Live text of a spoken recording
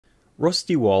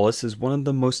Rusty Wallace is one of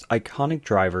the most iconic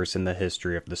drivers in the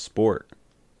history of the sport.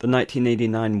 The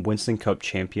 1989 Winston Cup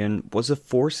champion was a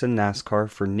force in NASCAR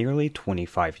for nearly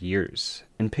 25 years,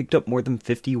 and picked up more than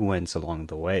 50 wins along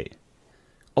the way.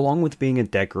 Along with being a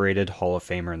decorated Hall of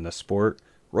Famer in the sport,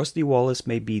 Rusty Wallace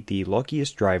may be the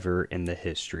luckiest driver in the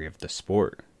history of the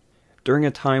sport. During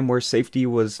a time where safety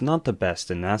was not the best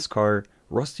in NASCAR,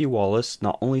 Rusty Wallace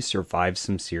not only survived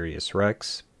some serious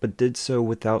wrecks, but did so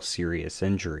without serious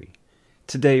injury.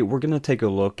 Today, we're going to take a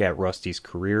look at Rusty's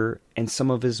career and some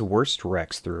of his worst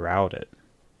wrecks throughout it.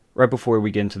 Right before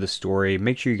we get into the story,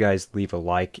 make sure you guys leave a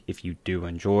like if you do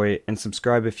enjoy, and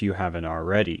subscribe if you haven't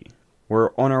already.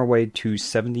 We're on our way to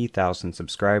 70,000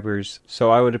 subscribers,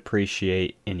 so I would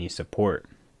appreciate any support.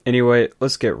 Anyway,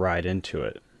 let's get right into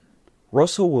it.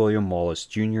 Russell William Wallace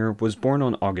Jr. was born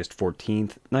on August 14,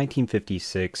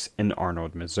 1956 in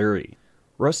Arnold, Missouri.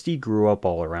 Rusty grew up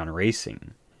all around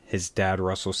racing. His dad,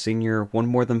 Russell Sr., won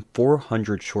more than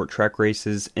 400 short track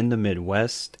races in the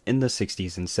Midwest in the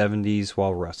 60s and 70s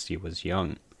while Rusty was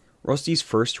young. Rusty's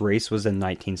first race was in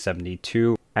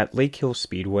 1972 at Lake Hill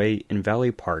Speedway in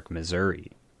Valley Park,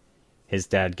 Missouri. His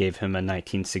dad gave him a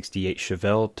 1968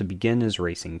 Chevelle to begin his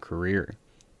racing career.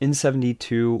 In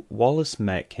 '72, Wallace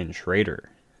met Ken Schrader.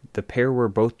 The pair were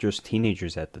both just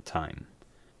teenagers at the time.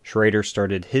 Schrader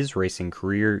started his racing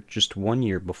career just 1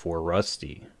 year before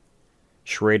Rusty.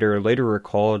 Schrader later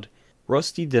recalled,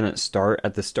 "Rusty didn't start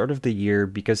at the start of the year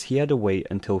because he had to wait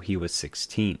until he was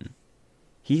 16.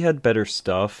 He had better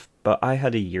stuff, but I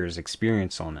had a year's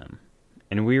experience on him.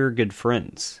 And we were good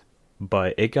friends.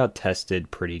 But it got tested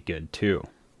pretty good too."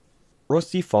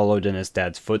 Rusty followed in his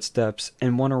dad's footsteps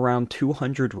and won around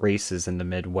 200 races in the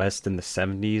Midwest in the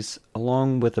 70s,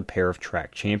 along with a pair of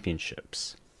track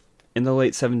championships. In the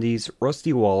late 70s,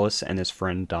 Rusty Wallace and his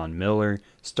friend Don Miller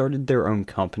started their own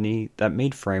company that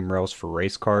made frame rails for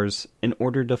race cars in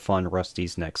order to fund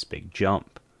Rusty's next big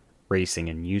jump, racing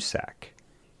in USAC.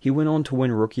 He went on to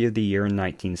win Rookie of the Year in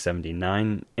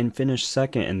 1979 and finished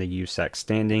second in the USAC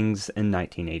standings in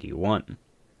 1981,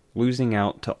 losing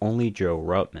out to only Joe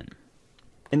Ruttman.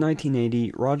 In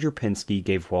 1980, Roger Penske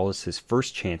gave Wallace his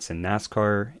first chance in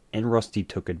NASCAR, and Rusty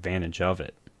took advantage of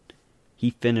it. He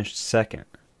finished second.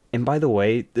 And by the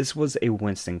way, this was a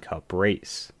Winston Cup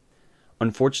race.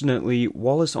 Unfortunately,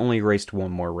 Wallace only raced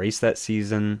one more race that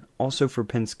season, also for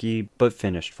Penske, but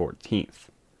finished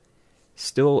 14th.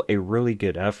 Still a really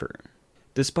good effort.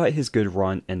 Despite his good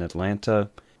run in Atlanta,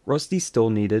 Rusty still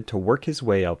needed to work his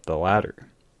way up the ladder.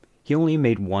 He only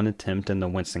made one attempt in the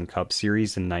Winston Cup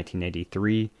Series in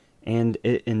 1983, and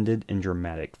it ended in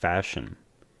dramatic fashion.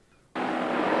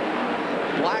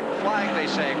 Black flag, they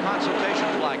say.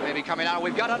 Consultation flag may be coming out.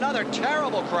 We've got another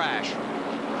terrible crash.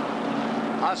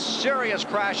 A serious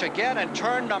crash again, and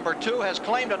turn number 2 has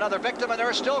claimed another victim, and there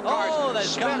are still cars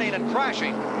spinning and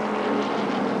crashing.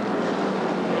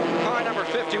 Car number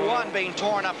 51 being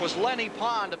torn up was Lenny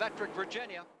Pond of Ettrick,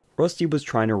 Virginia. Rusty was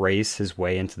trying to race his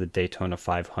way into the Daytona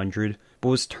 500, but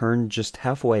was turned just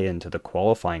halfway into the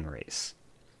qualifying race.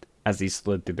 As he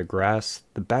slid through the grass,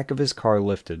 the back of his car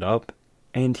lifted up,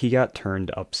 and he got turned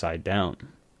upside down.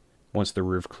 Once the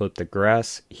roof clipped the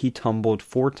grass, he tumbled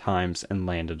 4 times and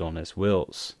landed on his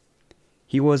wheels.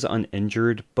 He was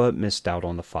uninjured, but missed out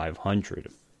on the 500.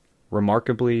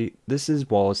 Remarkably, this is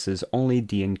Wallace's only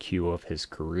DNQ of his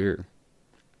career.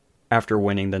 After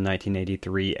winning the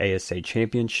 1983 ASA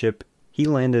Championship, he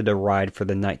landed a ride for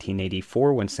the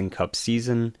 1984 Winston Cup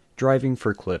season, driving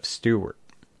for Cliff Stewart.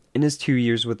 In his 2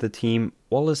 years with the team,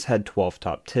 Wallace had 12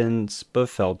 top 10s, but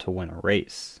failed to win a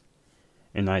race.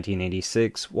 In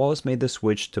 1986, Wallace made the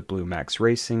switch to Blue Max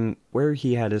Racing, where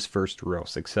he had his first real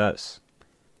success.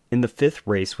 In the 5th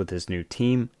race with his new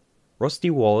team, Rusty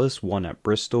Wallace won at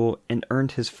Bristol and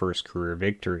earned his first career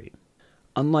victory.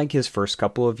 Unlike his first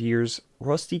couple of years,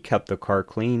 Rusty kept the car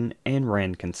clean and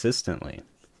ran consistently.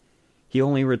 He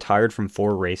only retired from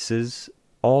 4 races,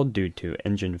 all due to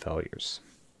engine failures.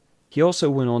 He also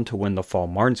went on to win the Fall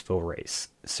Martinsville race,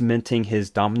 cementing his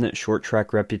dominant short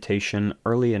track reputation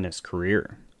early in his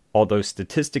career. Although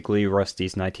statistically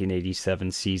Rusty's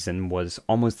 1987 season was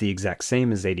almost the exact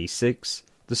same as '86,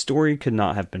 the story could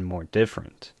not have been more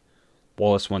different.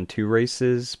 Wallace won 2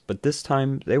 races, but this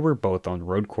time they were both on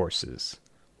road courses,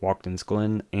 Watkins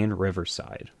Glen and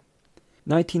Riverside.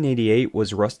 1988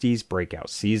 was Rusty's breakout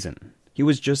season. He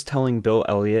was just telling Bill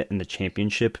Elliott in the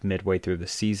championship midway through the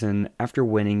season after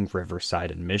winning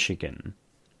Riverside in Michigan.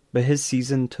 But his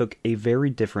season took a very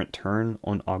different turn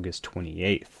on August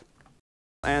 28th.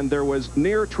 And there was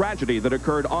near tragedy that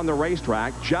occurred on the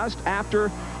racetrack just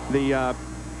after the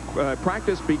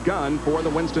practice begun for the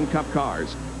Winston Cup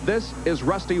cars. This is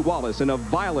Rusty Wallace in a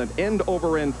violent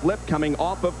end-over-end flip coming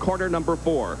off of corner number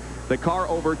 4. The car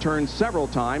overturned several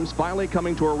times, finally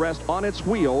coming to a rest on its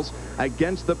wheels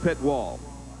against the pit wall.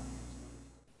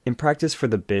 In practice for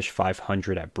the Bish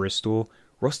 500 at Bristol,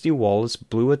 Rusty Wallace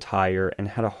blew a tire and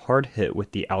had a hard hit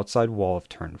with the outside wall of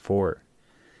turn 4.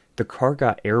 The car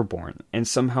got airborne and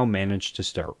somehow managed to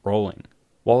start rolling.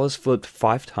 Wallace flipped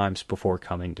 5 times before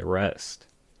coming to rest.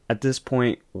 At this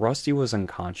point, Rusty was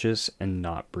unconscious and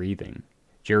not breathing.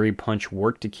 Jerry Punch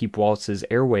worked to keep Wallace's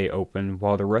airway open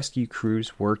while the rescue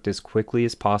crews worked as quickly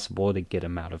as possible to get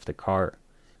him out of the car.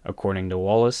 According to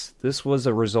Wallace, this was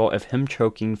a result of him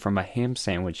choking from a ham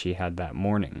sandwich he had that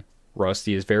morning.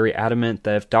 Rusty is very adamant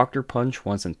that if Dr. Punch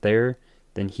wasn't there,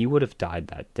 then he would have died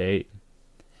that day.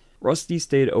 Rusty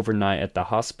stayed overnight at the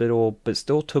hospital, but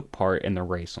still took part in the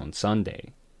race on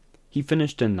Sunday. He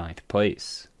finished in 9th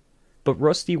place. But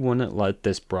Rusty wouldn't let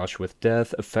this brush with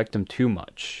death affect him too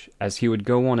much, as he would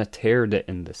go on a tear to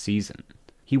end the season.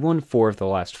 He won 4 of the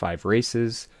last 5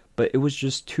 races, but it was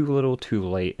just too little too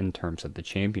late in terms of the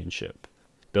championship.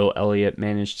 Bill Elliott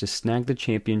managed to snag the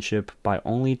championship by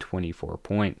only 24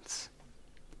 points.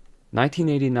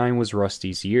 1989 was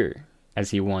Rusty's year,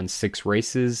 as he won 6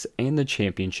 races and the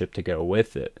championship to go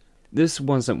with it. This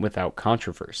wasn't without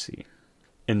controversy.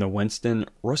 In the Winston,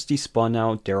 Rusty spun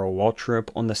out Darrell Waltrip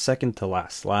on the second to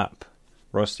last lap.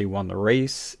 Rusty won the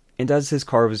race, and as his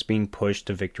car was being pushed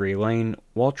to victory lane,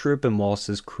 Waltrip and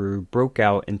Wallace's crew broke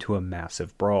out into a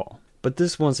massive brawl. But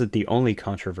this wasn't the only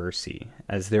controversy,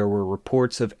 as there were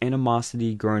reports of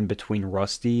animosity growing between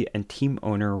Rusty and team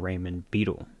owner Raymond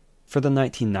Beadle. For the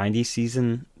 1990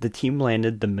 season, the team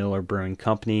landed the Miller Brewing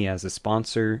Company as a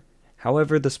sponsor.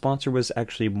 However, the sponsor was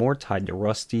actually more tied to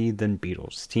Rusty than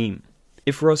Beadle's team.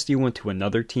 If Rusty went to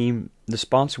another team, the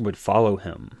sponsor would follow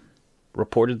him.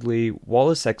 Reportedly,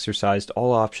 Wallace exercised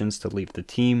all options to leave the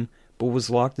team, but was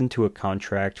locked into a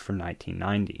contract for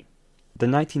 1990. The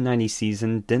 1990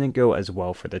 season didn't go as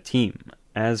well for the team,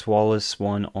 as Wallace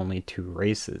won only 2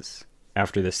 races.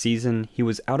 After the season, he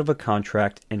was out of a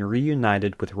contract and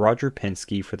reunited with Roger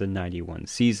Penske for the 91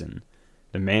 season,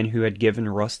 the man who had given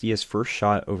Rusty his first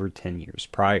shot over 10 years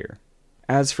prior.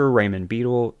 As for Raymond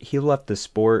Beadle, he left the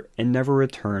sport and never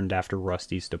returned after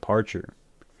Rusty's departure.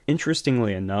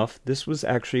 Interestingly enough, this was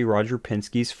actually Roger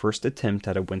Penske's first attempt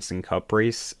at a Winston Cup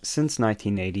race since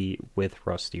 1980 with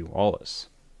Rusty Wallace.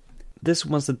 This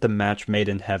wasn't the match made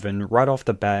in heaven right off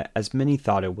the bat as many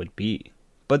thought it would be,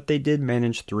 but they did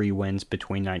manage 3 wins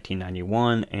between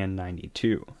 1991 and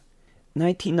 92.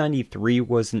 1993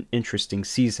 was an interesting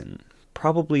season,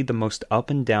 probably the most up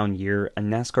and down year a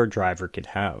NASCAR driver could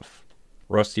have.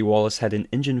 Rusty Wallace had an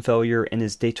engine failure in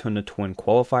his Daytona Twin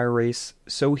qualifier race,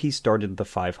 so he started the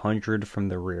 500 from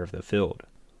the rear of the field.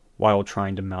 While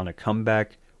trying to mount a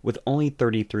comeback, with only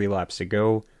 33 laps to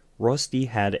go, Rusty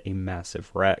had a massive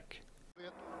wreck.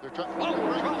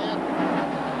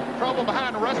 Trouble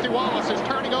behind Rusty Wallace is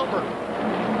turning over.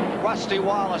 Rusty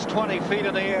Wallace 20 feet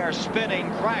in the air,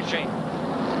 spinning, crashing.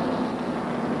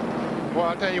 Well,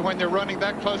 I'll tell you, when they're running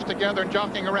that close together and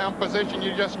jockeying around position,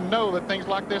 you just know that things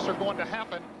like this are going to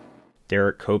happen.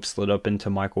 Derek Cope slid up into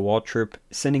Michael Waltrip,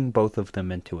 sending both of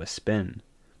them into a spin.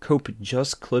 Cope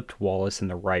just clipped Wallace in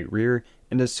the right rear,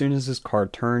 and as soon as his car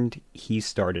turned, he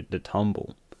started to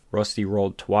tumble. Rusty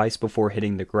rolled twice before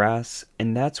hitting the grass,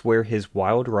 and that's where his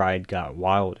wild ride got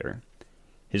wilder.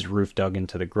 His roof dug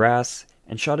into the grass,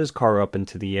 and shot his car up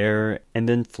into the air, and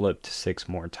then flipped 6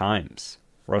 more times.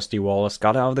 Rusty Wallace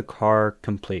got out of the car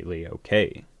completely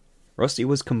okay. Rusty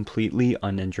was completely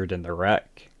uninjured in the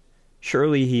wreck.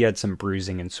 Surely he had some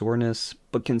bruising and soreness,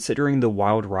 but considering the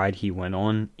wild ride he went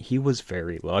on, he was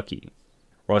very lucky.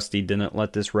 Rusty didn't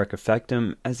let this wreck affect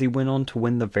him as he went on to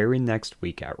win the very next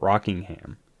week at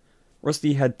Rockingham.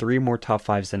 Rusty had 3 more top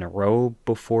 5s in a row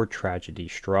before tragedy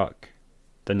struck.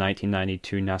 The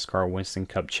 1992 NASCAR Winston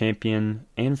Cup champion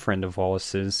and friend of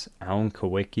Wallace's, Alan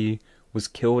Kawicki, was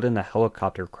killed in a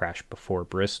helicopter crash before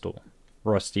Bristol.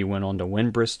 Rusty went on to win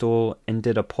Bristol and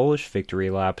did a Polish victory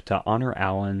lap to honor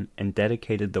Alan and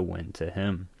dedicated the win to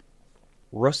him.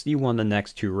 Rusty won the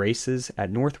next 2 races at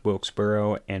North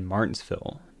Wilkesboro and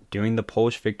Martinsville, doing the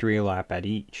Polish victory lap at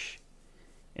each.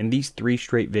 In these 3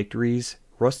 straight victories,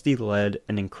 Rusty led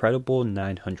an incredible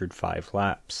 905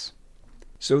 laps.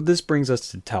 So this brings us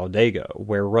to Talladega,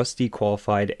 where Rusty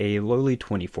qualified a lowly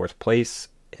 24th place,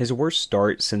 his worst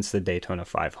start since the Daytona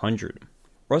 500.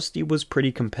 Rusty was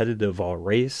pretty competitive all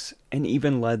race, and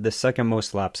even led the second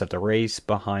most laps at the race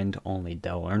behind only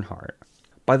Dale Earnhardt.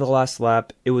 By the last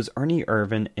lap, it was Ernie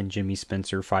Irvan and Jimmy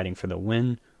Spencer fighting for the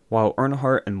win, while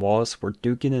Earnhardt and Wallace were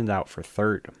duking it out for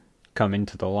third. Coming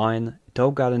to the line,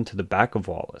 Dell got into the back of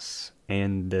Wallace,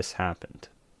 and this happened.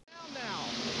 Now,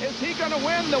 is he going to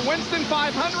win the Winston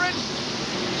 500?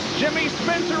 Jimmy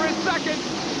Spencer is second.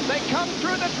 They come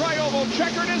through the tri-oval.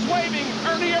 Checkered is waving.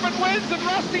 Ernie Irvin wins, and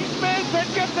Rusty spins and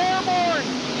gets airborne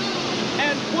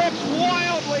and flips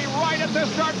wildly right at the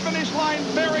start-finish line.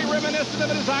 Very reminiscent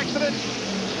of his accident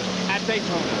at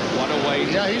Daytona. What a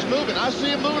way. Yeah, he's moving. I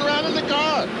see him moving around in the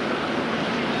car.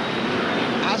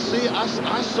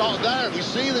 I saw it there. We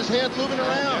see his head moving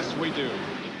around. Yes, we do.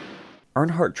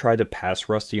 Earnhardt tried to pass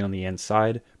Rusty on the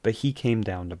inside, but he came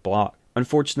down to block.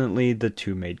 Unfortunately, the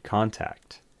two made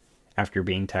contact. After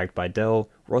being tagged by Dell,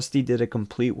 Rusty did a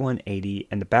complete 180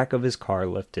 and the back of his car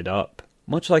lifted up.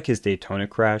 Much like his Daytona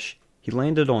crash, he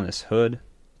landed on his hood,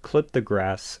 clipped the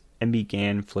grass, and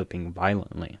began flipping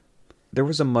violently. There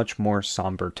was a much more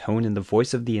somber tone in the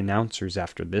voice of the announcers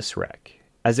after this wreck,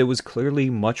 as it was clearly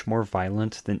much more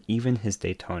violent than even his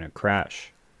Daytona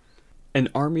crash. An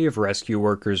army of rescue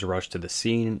workers rushed to the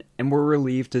scene and were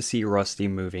relieved to see Rusty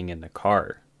moving in the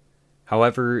car.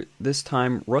 However, this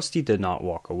time Rusty did not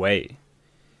walk away.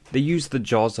 They used the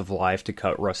jaws of life to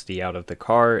cut Rusty out of the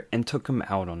car and took him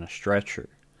out on a stretcher.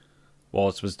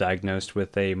 Wallace was diagnosed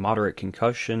with a moderate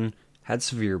concussion, had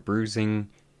severe bruising,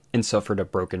 and suffered a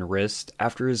broken wrist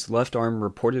after his left arm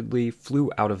reportedly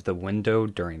flew out of the window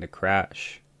during the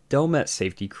crash. Dell met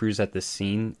safety crews at the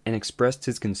scene and expressed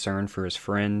his concern for his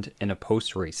friend in a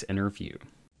post-race interview.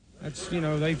 That's,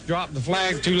 they dropped the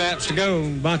flag 2 laps to go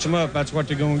and bunch them up. That's what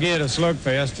they're going to get, a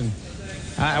slugfest. And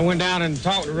I went down and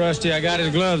talked to Rusty. I got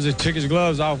his gloves. He took his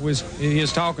gloves off. He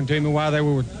was talking to me while they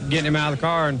were getting him out of the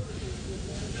car. And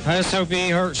I just hope he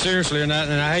ain't hurt seriously or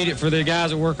nothing. And I hate it for the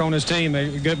guys that work on his team. They're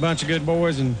a good bunch of good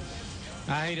boys, and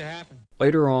I hate it happen.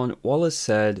 Later on, Wallace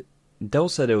said, Dell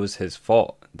said it was his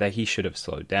fault, that he should have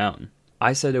slowed down.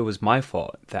 I said it was my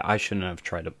fault, that I shouldn't have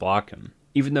tried to block him.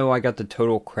 Even though I got the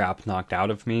total crap knocked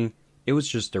out of me, it was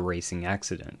just a racing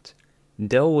accident.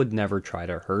 Dell would never try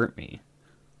to hurt me.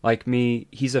 Like me,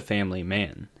 he's a family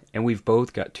man, and we've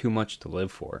both got too much to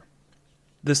live for.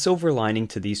 The silver lining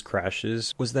to these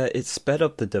crashes was that it sped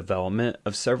up the development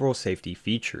of several safety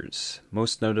features,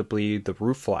 most notably the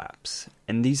roof flaps,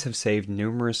 and these have saved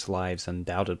numerous lives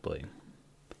undoubtedly.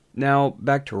 Now,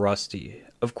 back to Rusty.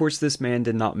 Of course, this man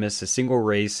did not miss a single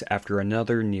race after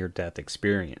another near-death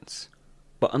experience.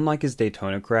 But unlike his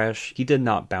Daytona crash, he did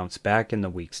not bounce back in the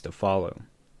weeks to follow.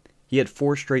 He had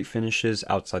 4 straight finishes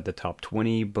outside the top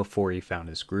 20 before he found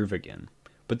his groove again.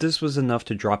 But this was enough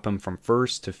to drop him from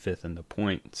 1st to 5th in the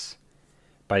points.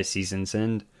 By season's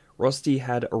end, Rusty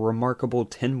had a remarkable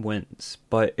 10 wins,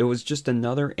 but it was just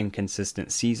another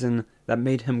inconsistent season that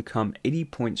made him come 80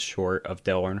 points short of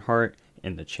Dale Earnhardt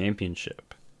in the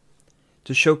championship.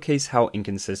 To showcase how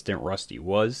inconsistent Rusty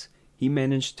was, he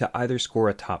managed to either score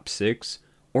a top 6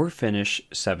 or finish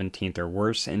 17th or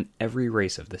worse in every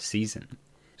race of the season.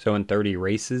 So in 30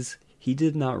 races, he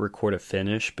did not record a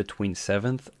finish between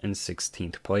 7th and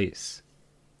 16th place.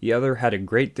 He either had a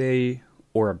great day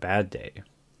or a bad day.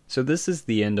 So this is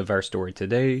the end of our story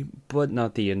today, but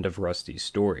not the end of Rusty's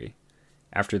story.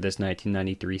 After this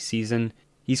 1993 season,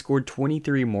 he scored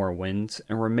 23 more wins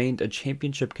and remained a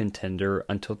championship contender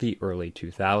until the early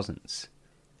 2000s.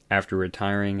 After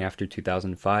retiring after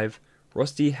 2005,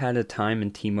 Rusty had a time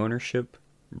in team ownership,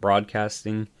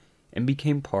 broadcasting, and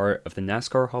became part of the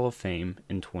NASCAR Hall of Fame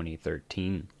in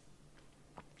 2013.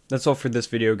 That's all for this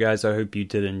video, guys. I hope you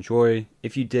did enjoy.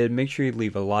 If you did, make sure you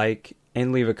leave a like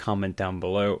and leave a comment down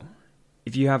below.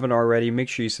 If you haven't already, make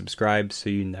sure you subscribe so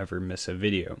you never miss a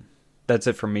video. That's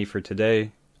it from me for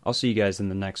today. I'll see you guys in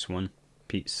the next one.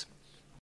 Peace.